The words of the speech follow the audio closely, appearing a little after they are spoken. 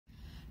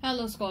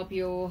Hello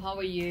Scorpio, how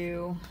are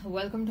you?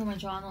 Welcome to my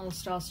channel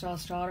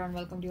star and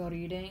welcome to your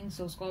reading.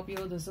 So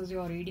Scorpio, this is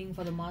your reading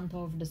for the month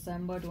of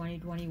December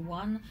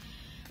 2021.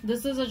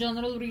 This is a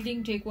general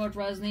reading. Take what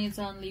resonates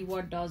and leave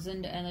what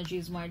doesn't.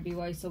 Energies might be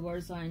vice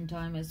versa and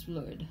time is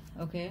fluid.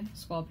 Okay,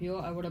 Scorpio,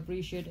 I would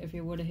appreciate if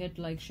you would hit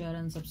like, share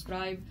and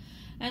subscribe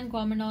and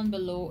comment down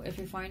below if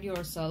you find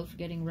yourself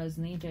getting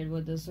resonated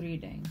with this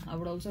reading. I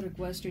would also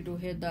request you to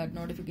hit that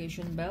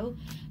notification bell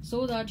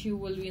so that you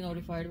will be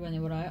notified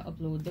whenever I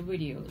upload the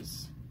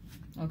videos.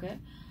 Okay,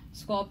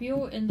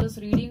 Scorpio, in this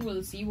reading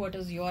we'll see what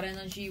is your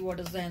energy, what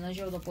is the energy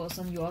of the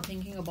person you're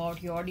thinking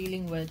about, you're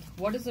dealing with,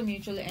 what is the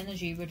mutual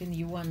energy between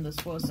you and this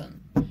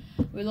person.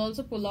 We'll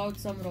also pull out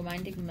some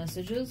romantic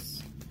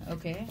messages.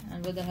 Okay,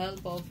 and with the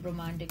help of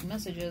romantic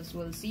messages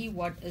we'll see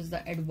what is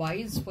the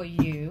advice for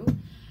you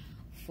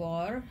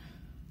for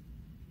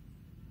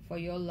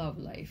your love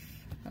life.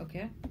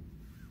 Okay,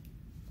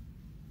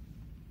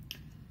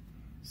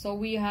 so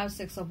we have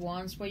Six of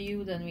Wands for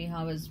you, then we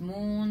have his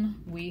Moon,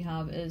 we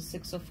have his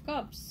Six of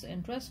Cups.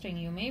 Interesting,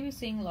 you may be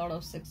seeing a lot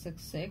of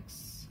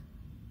 666.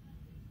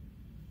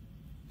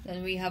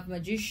 Then we have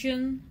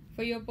Magician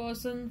for your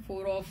person,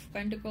 Four of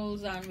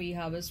Pentacles, and we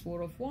have his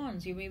Four of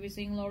Wands. You may be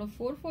seeing a lot of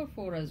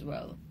 444 as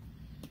well.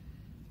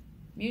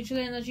 Mutual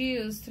energy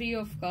is Three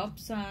of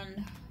Cups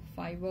and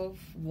Five of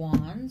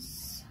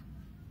Wands.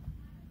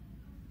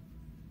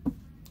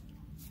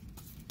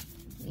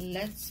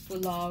 Let's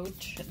pull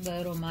out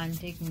the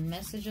romantic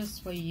messages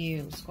for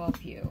you,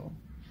 Scorpio.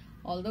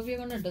 Although we're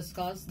going to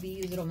discuss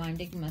these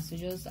romantic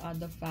messages at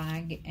the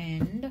fag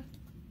end.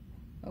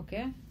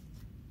 Okay.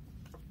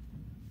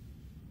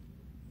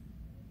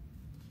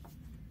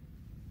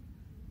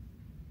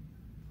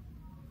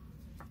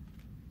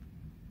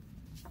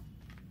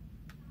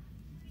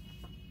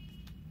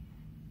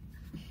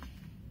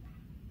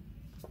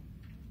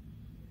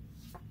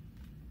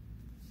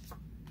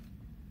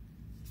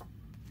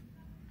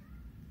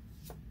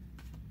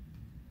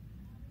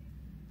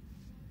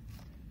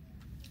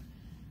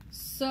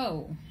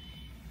 So,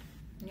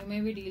 you may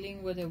be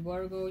dealing with a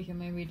Virgo, you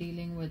may be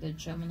dealing with a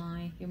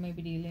Gemini, you may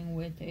be dealing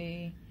with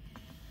a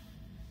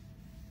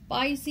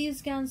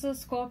Pisces, Cancer,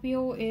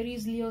 Scorpio,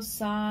 Aries, Leo,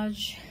 Sag.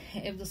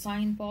 If the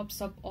sign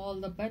pops up, all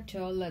the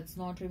better. Let's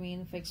not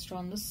remain fixed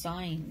on the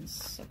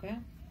signs. Okay,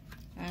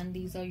 and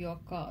these are your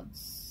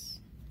cards.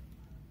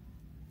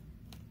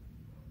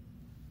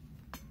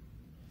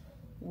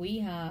 We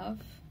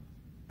have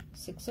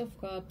Six of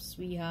Cups,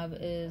 we have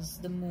is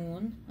the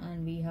Moon,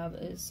 and we have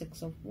is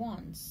Six of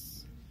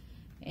Wands.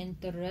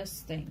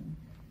 Interesting.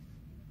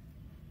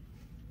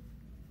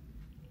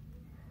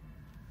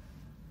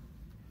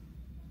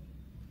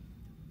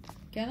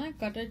 Can I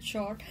cut it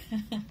short?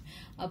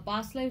 A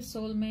past life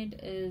soulmate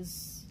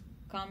is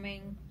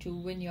coming to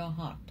win your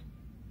heart.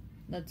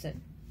 That's it.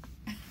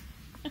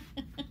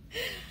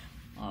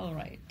 All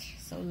right,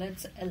 so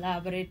let's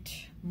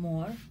elaborate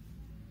more.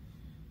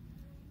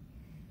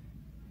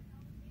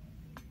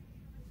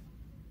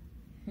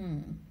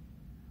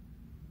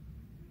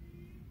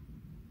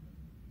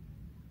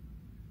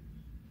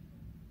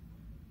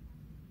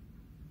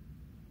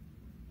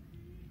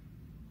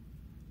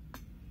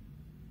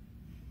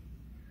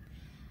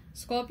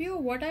 Scorpio,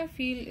 what I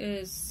feel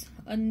is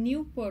a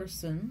new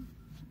person,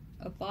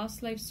 a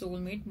past life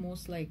soulmate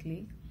most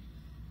likely,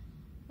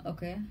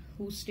 okay,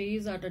 who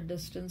stays at a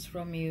distance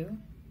from you.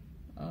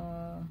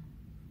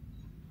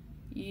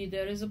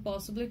 There is a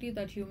possibility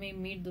that you may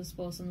meet this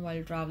person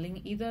while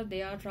traveling. Either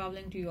they are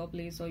traveling to your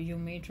place or you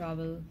may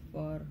travel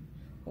for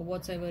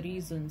whatever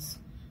reasons.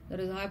 There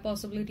is a high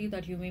possibility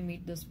that you may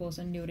meet this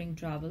person during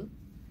travel.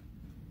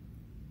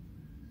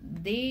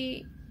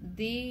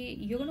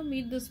 You're going to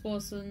meet this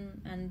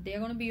person and they're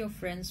going to be your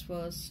friends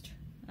first,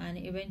 and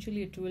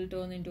eventually it will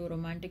turn into a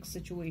romantic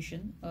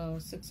situation, a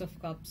Six of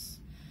Cups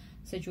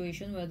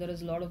situation where there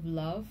is a lot of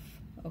love.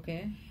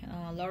 Okay,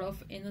 a lot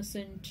of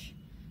innocent,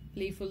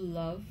 playful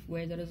love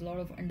where there is a lot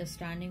of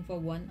understanding for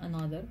one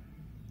another.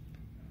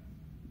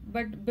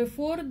 But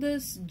before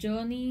this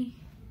journey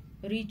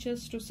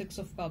reaches to Six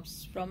of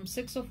Cups, from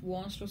Six of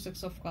Wands to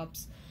Six of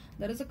Cups,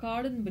 there is a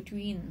card in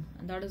between,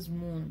 and that is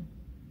Moon.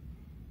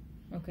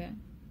 Okay,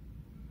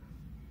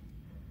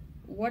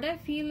 what I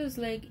feel is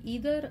like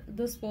either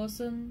this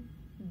person,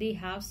 they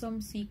have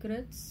some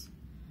secrets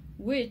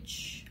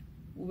which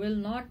will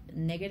not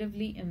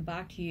negatively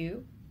impact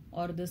you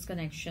or this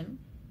connection.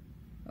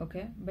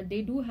 Okay, but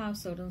they do have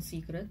certain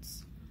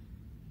secrets,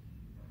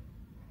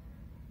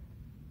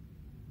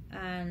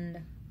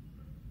 and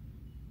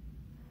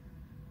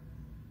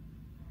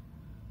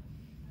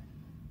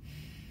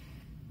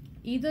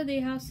either they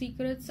have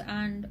secrets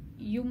and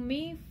you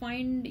may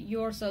find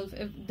yourself,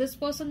 if this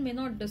person may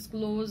not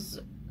disclose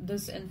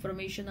this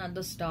information at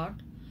the start.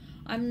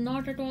 I'm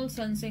not at all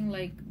sensing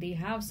like they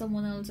have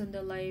someone else in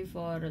their life,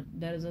 or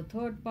there is a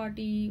third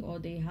party, or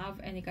they have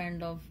any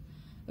kind of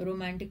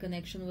romantic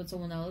connection with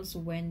someone else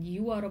when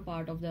you are a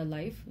part of their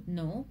life.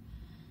 No,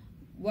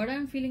 what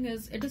I'm feeling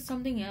is it is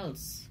something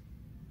else.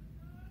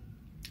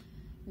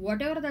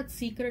 whatever that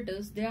secret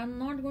is, they are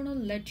not going to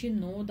let you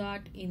know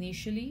that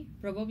initially.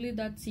 Probably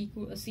that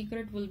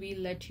secret will be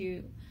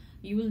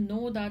you will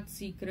know that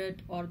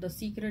secret, or the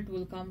secret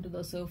will come to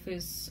the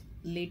surface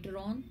later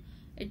on.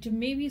 It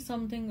may be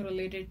something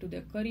related to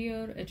their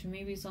career, it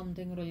may be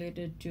something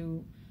related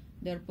to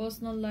their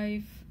personal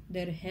life,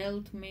 their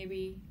health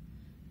maybe.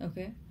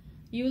 Okay,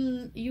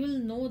 you will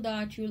know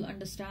that, you will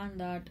understand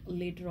that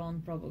later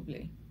on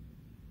probably.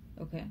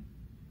 Okay,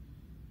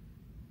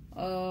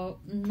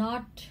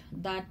 not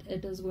that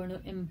it is going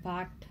to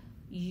impact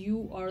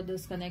you or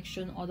this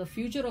connection or the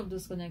future of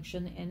this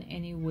connection in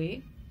any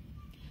way,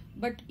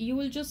 but you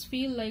will just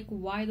feel like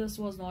why this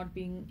was not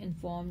being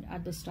informed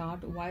at the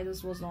start, why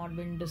this was not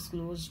being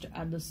disclosed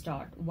at the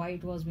start, why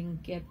it was being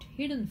kept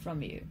hidden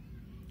from you.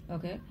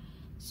 Okay,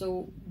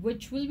 so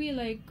which will be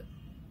like,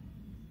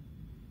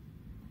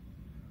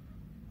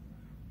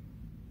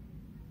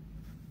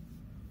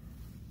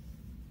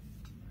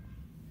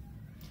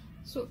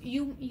 so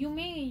you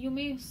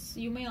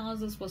may ask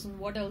this person,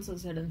 what else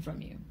is hidden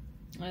from you,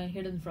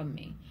 hidden from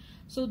me.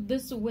 So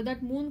this, with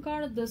that moon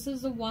card, this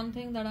is the one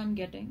thing that I'm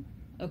getting.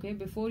 Okay,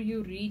 before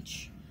you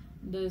reach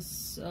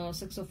this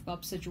Six of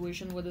Cups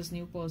situation with this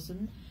new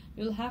person,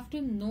 you'll have to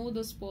know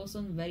this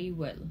person very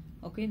well.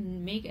 Okay,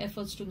 make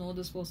efforts to know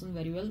this person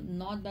very well.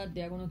 Not that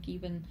they're going to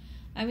keep in,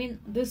 I mean,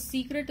 this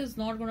secret is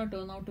not going to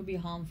turn out to be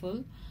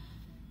harmful,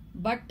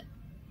 but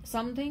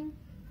something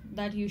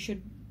that you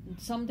should,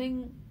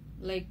 something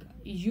like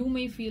you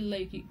may feel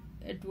like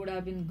it would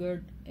have been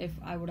good if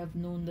I would have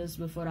known this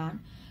beforehand.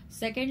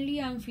 Secondly,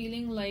 I'm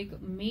feeling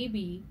like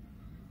maybe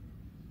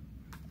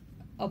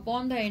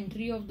upon the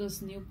entry of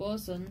this new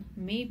person,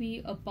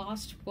 maybe a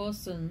past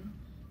person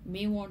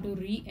may want to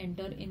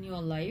re-enter in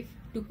your life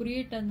to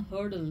create an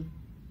hurdle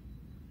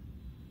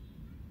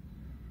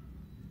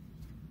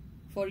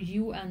for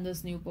you and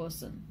this new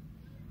person.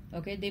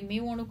 Okay, they may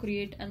want to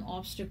create an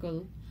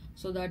obstacle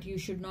so that you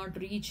should not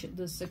reach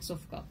the Six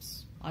of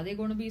Cups. Are they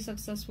going to be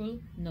successful?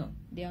 No,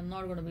 they are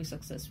not going to be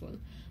successful.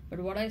 But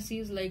what I see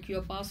is like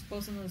your past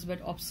person is a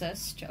bit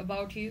obsessed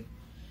about you.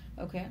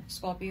 Okay,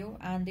 Scorpio,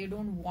 and they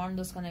don't want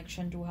this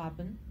connection to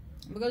happen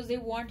because they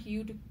want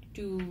you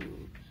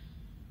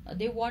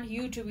they want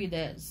you to be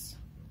theirs.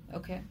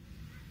 Okay,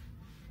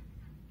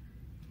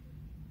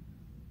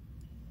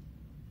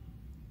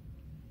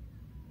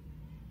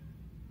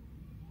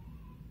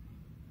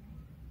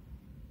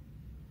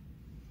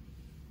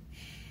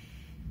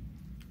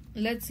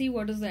 let's see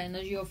what is the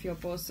energy of your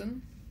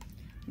person.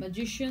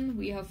 Magician,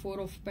 we have Four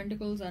of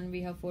Pentacles and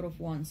we have Four of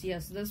Wands.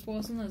 Yes, this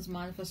person is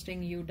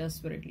manifesting you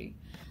desperately.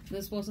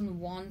 This person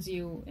wants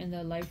you in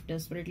their life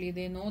desperately.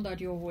 They know that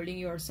you're holding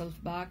yourself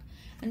back,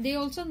 and they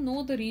also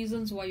know the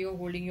reasons why you're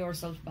holding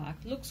yourself back.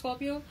 Look,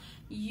 Scorpio,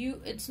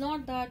 it's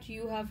not that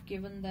you have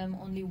given them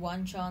only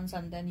one chance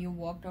and then you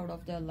walked out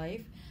of their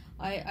life.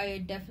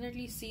 I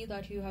definitely see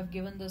that you have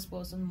given this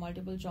person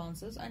multiple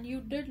chances and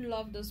you did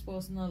love this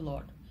person a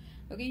lot.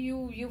 Okay,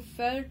 you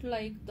felt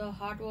like the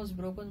heart was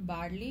broken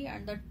badly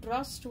and the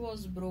trust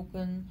was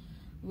broken,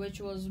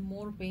 which was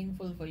more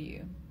painful for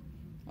you.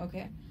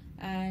 Okay,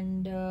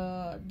 and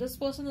this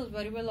person is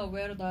very well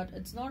aware that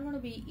it's not going to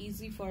be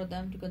easy for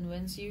them to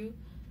convince you.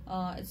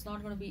 It's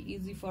not going to be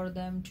easy for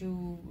them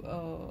to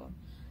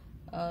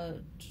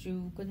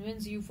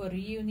convince you for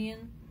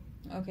reunion.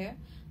 Okay,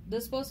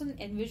 this person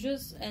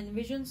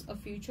envisions a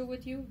future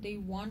with you. They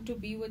want to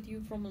be with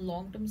you from a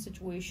long-term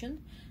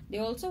situation. They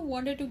also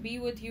wanted to be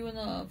with you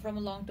from a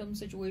long-term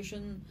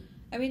situation.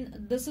 I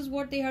mean, this is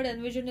what they had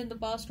envisioned in the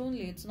past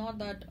only. It's not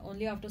that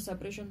only after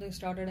separation they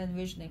started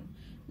envisioning.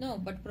 No,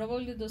 but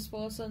probably this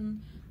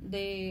person,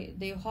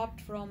 they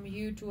hopped from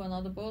you to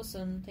another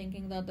person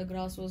thinking that the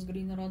grass was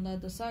greener on the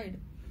other side.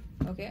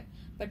 Okay,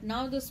 but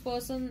now this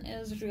person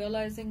is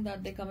realizing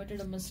that they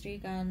committed a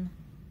mistake and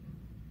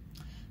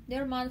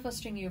they're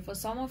manifesting you. For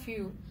some of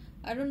you,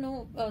 I don't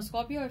know,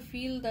 Scorpio, I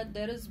feel that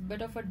there is a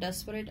bit of a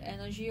desperate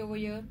energy over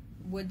here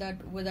with that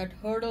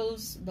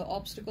hurdles, the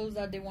obstacles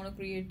that they want to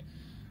create,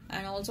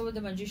 and also with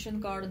the Magician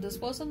card. This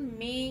person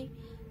may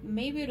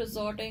be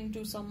resorting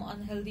to some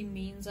unhealthy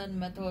means and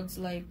methods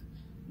like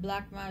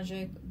black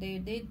magic.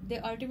 They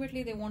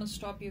ultimately they want to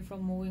stop you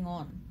from moving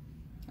on.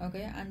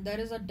 Okay, and there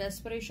is a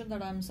desperation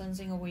that I'm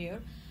sensing over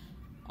here.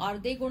 Are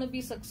they going to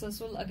be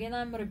successful? Again,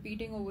 I'm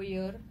repeating over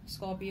here,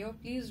 Scorpio,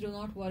 please do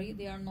not worry.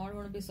 They are not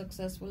going to be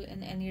successful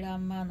in any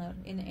damn manner.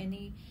 In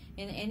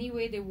any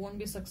way, they won't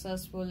be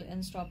successful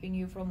in stopping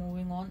you from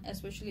moving on,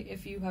 especially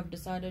if you have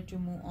decided to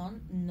move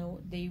on. No,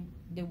 they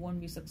won't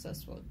be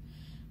successful.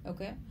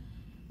 Okay,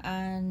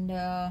 and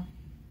a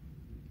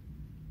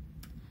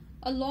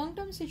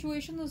long-term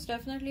situation is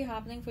definitely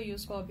happening for you,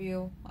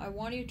 Scorpio. I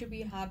want you to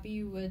be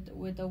happy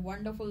with a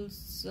wonderful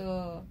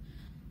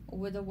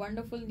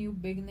new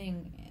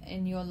beginning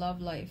in your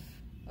love life.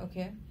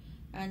 Okay,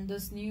 and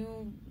this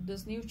new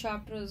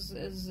chapter is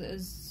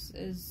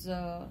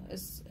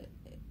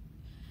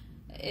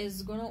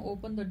gonna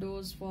open the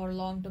doors for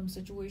long-term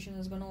situation,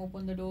 is gonna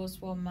open the doors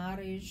for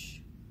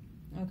marriage.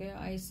 Okay,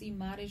 I see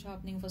marriage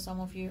happening for some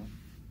of you.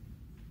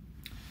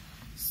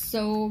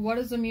 So what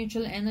is the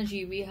mutual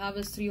energy? We have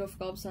is 3 of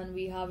Cups and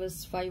we have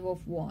is 5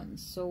 of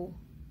Wands. So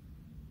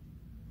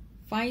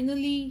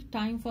finally,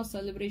 time for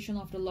celebration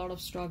after a lot of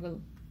struggle.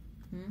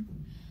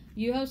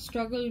 You have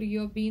struggled,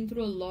 you have been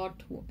through a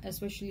lot,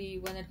 especially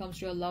when it comes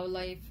to your love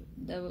life.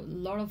 There were a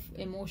lot of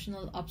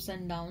emotional ups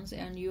and downs,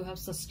 and you have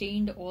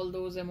sustained all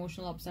those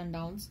emotional ups and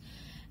downs.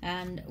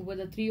 And with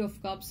the 3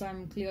 of Cups,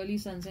 I'm clearly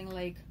sensing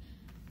like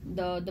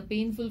the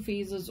painful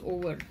phase is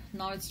over.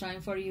 Now it's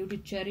time for you to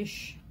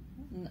cherish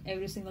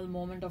every single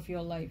moment of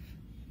your life.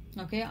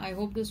 Okay, I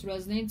hope this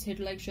resonates. Hit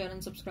like, share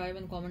and subscribe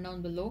and comment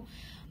down below.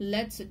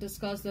 Let's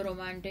discuss the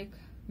romantic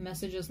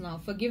messages now.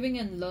 Forgiving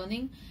and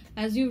learning.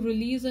 As you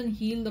release and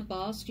heal the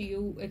past,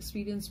 you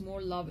experience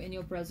more love in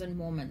your present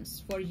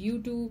moments. For you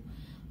to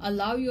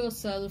allow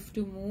yourself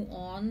to move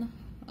on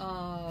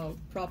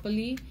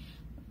properly,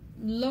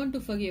 learn to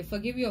forgive.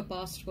 Forgive your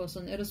past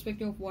person,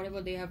 irrespective of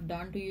whatever they have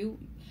done to you.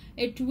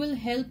 It will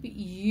help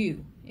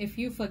you. If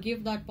you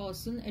forgive that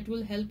person, it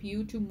will help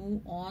you to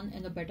move on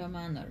in a better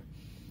manner.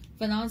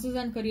 Finances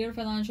and career.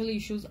 Financial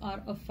issues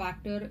are a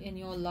factor in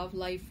your love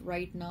life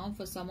right now.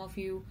 For some of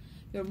you,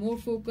 you're more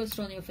focused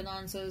on your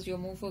finances, you're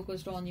more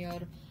focused on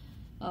your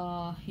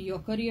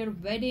career.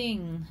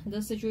 Wedding.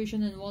 This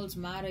situation involves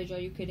marriage. Are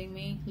you kidding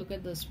me? Look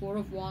at this, 4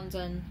 of Wands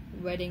and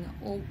wedding.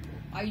 Oh,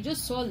 I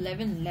just saw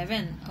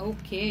 11.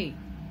 Okay,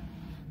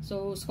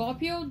 so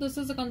Scorpio, this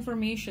is a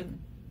confirmation.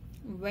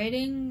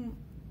 Wedding,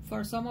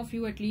 for some of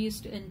you at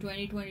least in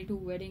 2022,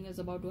 wedding is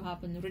about to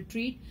happen.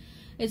 Retreat.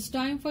 It's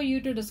time for you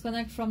to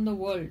disconnect from the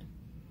world.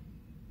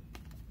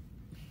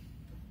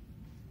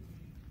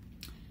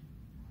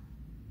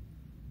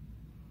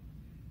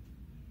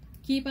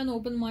 Keep an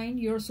open mind.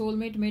 Your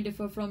soulmate may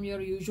differ from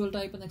your usual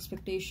type and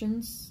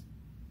expectations.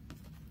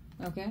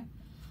 Okay.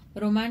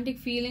 Romantic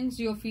feelings.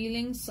 Your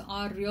feelings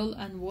are real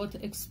and worth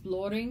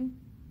exploring.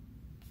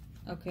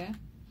 Okay.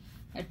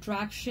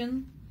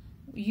 Attraction.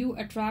 You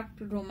attract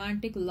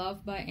romantic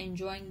love by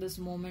enjoying this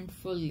moment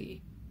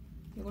fully.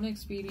 You're going to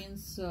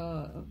experience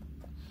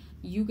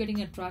you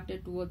getting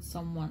attracted towards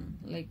someone.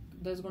 Like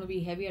there's going to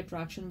be heavy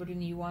attraction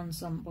between you and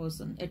some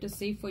person. It is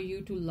safe for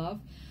you to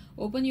love.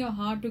 Open your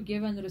heart to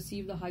give and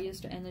receive the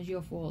highest energy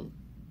of all.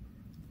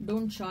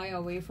 Don't shy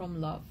away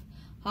from love.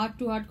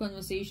 Heart-to-heart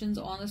conversations.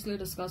 Honestly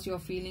discuss your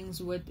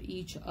feelings with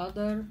each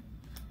other.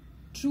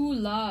 True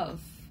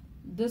love.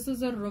 This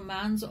is a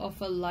romance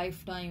of a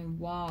lifetime.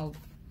 Wow.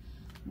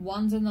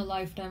 Once in a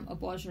lifetime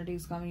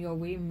opportunities coming your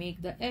way.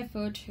 Make the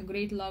effort.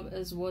 Great love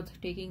is worth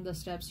taking the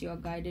steps you are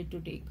guided to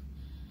take.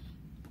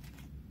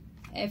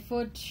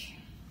 Effort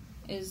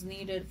is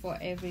needed for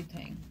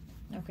everything.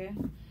 Okay.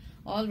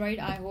 Alright,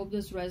 I hope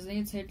this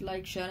resonates. Hit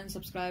like, share and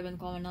subscribe and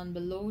comment down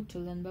below.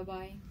 Till then, bye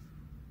bye.